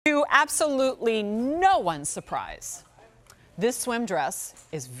absolutely no one's surprise, this swim dress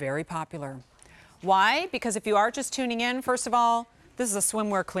is very popular. Why? Because if you are just tuning in, first of all, this is a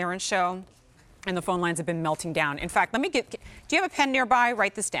swimwear clearance show, and the phone lines have been melting down. In fact, do you have a pen nearby?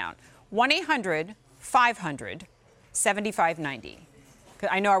 Write this down. 1-800-500-7590.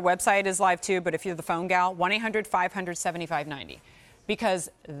 I know our website is live too, but if you're the phone gal, 1-800-500-7590.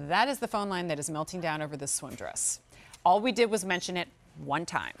 Because that is the phone line that is melting down over this swim dress. All we did was mention it one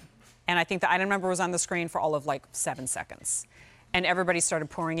time. And I think the item number was on the screen for all of like 7 seconds. And everybody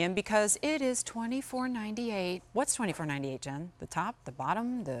started pouring in because it is $24.98. What's $24.98, Jen? The top, the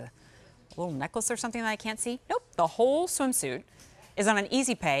bottom, the little necklace or something that I can't see? Nope. The whole swimsuit is on an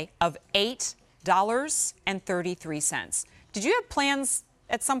easy pay of $8.33. Did you have plans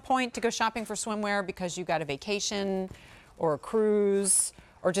at some point to go shopping for swimwear because you got a vacation or a cruise,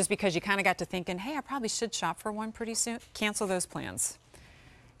 or just because you kind of got to thinking, hey, I probably should shop for one pretty soon? Cancel those plans.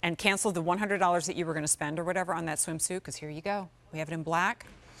 And cancel the $100 that you were going to spend or whatever on that swimsuit, because here you go. We have it in black,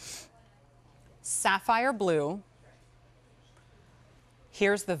 sapphire blue.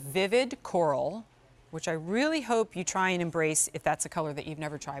 Here's the vivid coral, which I really hope you try and embrace if that's a color that you've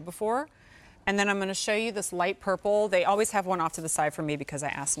never tried before. And then I'm going to show you this light purple. They always have one off to the side for me because I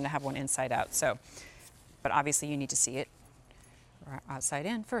asked them to have one inside out. So, but obviously you need to see it outside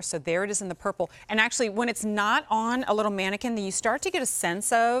in first. So there it is in the purple. And actually, when it's not on a little mannequin, then you start to get a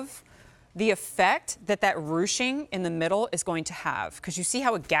sense of the effect that that ruching in the middle is going to have. Because you see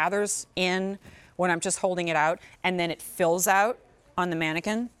how it gathers in when I'm just holding it out, and then it fills out on the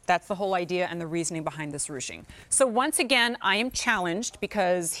mannequin. That's the whole idea and the reasoning behind this ruching. So once again, I am challenged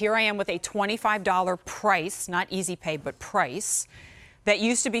because here I am with a $25 price, not easy pay, but price, that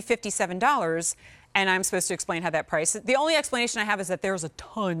used to be $57. And I'm supposed to explain how that price. The only explanation I have is that there's a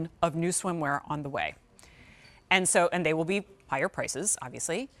ton of new swimwear on the way. And they will be higher prices,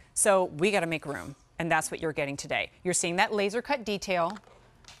 obviously. So we got to make room. And that's what you're getting today. You're seeing that laser cut detail,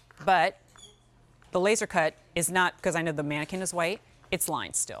 but the laser cut is not, because I know the mannequin is white, it's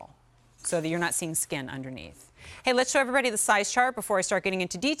lined still. So that you're not seeing skin underneath. Hey, let's show everybody the size chart before I start getting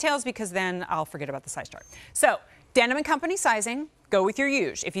into details, because then I'll forget about the size chart. So, Denim Company sizing. Go with your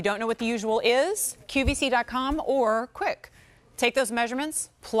usual. If you don't know what the usual is, QVC.com or quick. Take those measurements,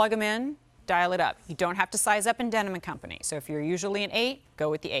 plug them in, dial it up. You don't have to size up in Denim Company. So if you're usually an 8, go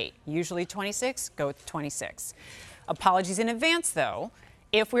with the 8. Usually 26, go with the 26. Apologies in advance, though,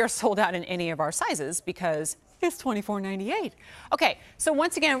 if we are sold out in any of our sizes, because it's $24.98. Okay, so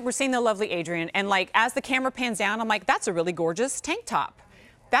once again, we're seeing the lovely Adrian, and like as the camera pans down, I'm like, that's a really gorgeous tank top.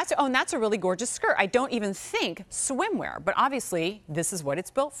 That's a really gorgeous skirt. I don't even think swimwear, but obviously this is what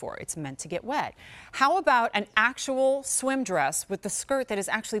it's built for. It's meant to get wet. How about an actual swim dress with the skirt that is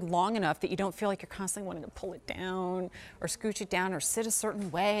actually long enough that you don't feel like you're constantly wanting to pull it down or scooch it down or sit a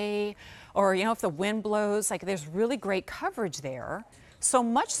certain way, or if the wind blows, like there's really great coverage there. So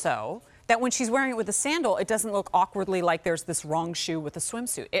much so that when she's wearing it with a sandal, it doesn't look awkwardly like there's this wrong shoe with a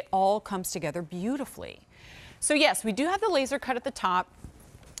swimsuit. It all comes together beautifully. So yes, we do have the laser cut at the top.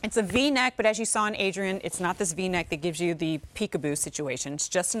 It's a V-neck, but as you saw in Adrian, it's not this V-neck that gives you the peekaboo situation. It's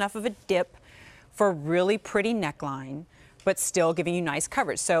just enough of a dip for a really pretty neckline, but still giving you nice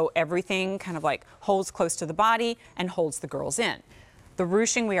coverage. So everything kind of like holds close to the body and holds the girls in. The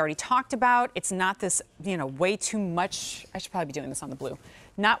ruching we already talked about. It's not this, way too much. I should probably be doing this on the blue.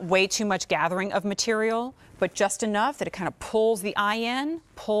 Not way too much gathering of material, but just enough that it kind of pulls the eye in,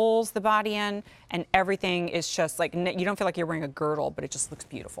 pulls the body in, and everything is just like, you don't feel like you're wearing a girdle, but it just looks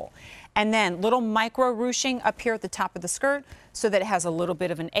beautiful. And then little micro ruching up here at the top of the skirt so that it has a little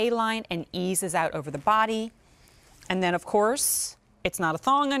bit of an A-line and eases out over the body. And then, of course, it's not a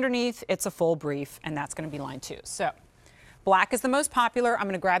thong underneath, it's a full brief, and that's going to be lined too. So black is the most popular. I'm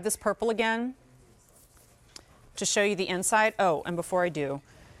going to grab this purple again to show you the inside. Oh, and before I do,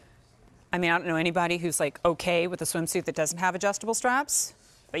 I don't know anybody who's like okay with a swimsuit that doesn't have adjustable straps,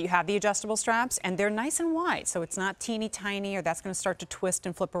 but you have the adjustable straps and they're nice and wide. So it's not teeny tiny, or that's going to start to twist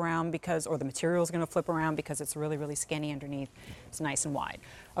and flip around or the material is going to flip around because it's really, really skinny underneath. It's nice and wide.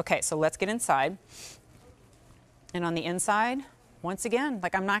 Okay, so let's get inside. And on the inside, once again,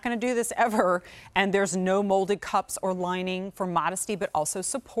 like I'm not going to do this ever, and there's no molded cups or lining for modesty, but also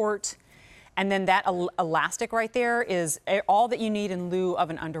support. And then that elastic right there is all that you need in lieu of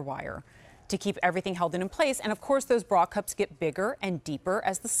an underwire to keep everything held in place. And of course, those bra cups get bigger and deeper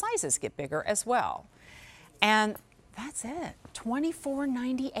as the sizes get bigger as well. And that's it,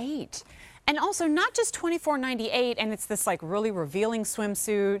 $24.98. And also not just $24.98, and it's this like really revealing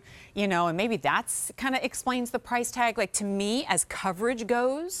swimsuit, and maybe that's kind of explains the price tag. Like to me, as coverage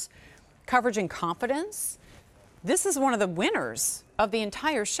goes, coverage and confidence, this is one of the winners of the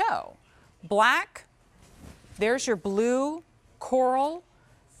entire show. Black, there's your blue, coral,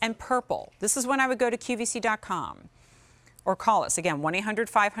 and purple. This is when I would go to QVC.com or call us, again,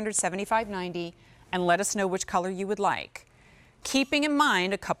 1-800-500-7590, and let us know which color you would like. Keeping in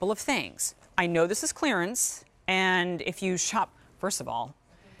mind a couple of things. I know this is clearance, and if you shop, first of all,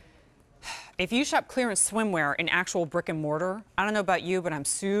 if you shop clearance swimwear in actual brick and mortar, I don't know about you, but I'm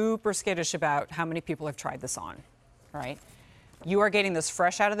super skittish about how many people have tried this on, right? You are getting this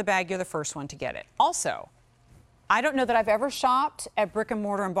fresh out of the bag. You're the first one to get it. Also, I don't know that I've ever shopped at brick and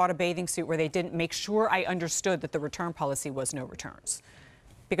mortar and bought a bathing suit where they didn't make sure I understood that the return policy was no returns,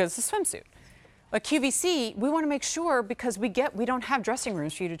 because it's a swimsuit. But QVC, we want to make sure, because we don't have dressing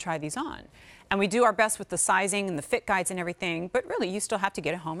rooms for you to try these on. And we do our best with the sizing and the fit guides and everything, but really you still have to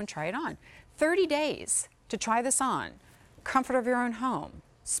get it home and try it on. 30 days to try this on. Comfort of your own home.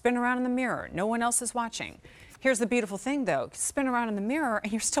 Spin around in the mirror. No one else is watching. Here's the beautiful thing though, spin around in the mirror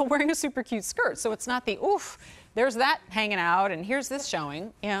and you're still wearing a super cute skirt. So it's not the, oof, there's that hanging out and here's this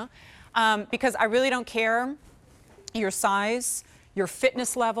showing, you know? Because I really don't care your size, your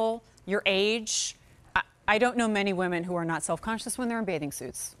fitness level, your age. I don't know many women who are not self-conscious when they're in bathing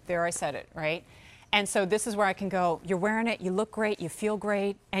suits. There, I said it, right? And so this is where I can go, you're wearing it, you look great, you feel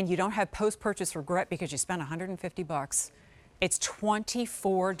great, and you don't have post-purchase regret because you spent 150 bucks. It's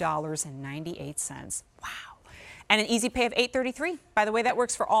 $24.98. Wow. And an easy pay of $8.33. By the way, that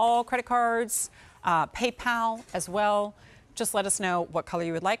works for all credit cards, PayPal as well. Just let us know what color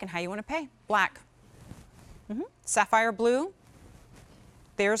you would like and how you want to pay. Black. Sapphire blue.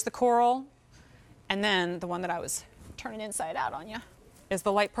 There's the coral. And then the one that I was turning inside out on you is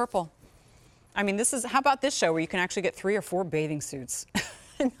the light purple. I mean, this is, how about this show where you can actually get 3 or 4 bathing suits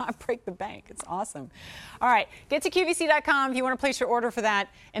and not break the bank? It's awesome. All right, get to QVC.com if you want to place your order for that.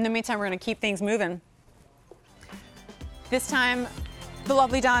 In the meantime, we're going to keep things moving. This time, the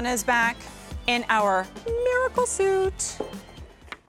lovely Donna is back in our miracle suit.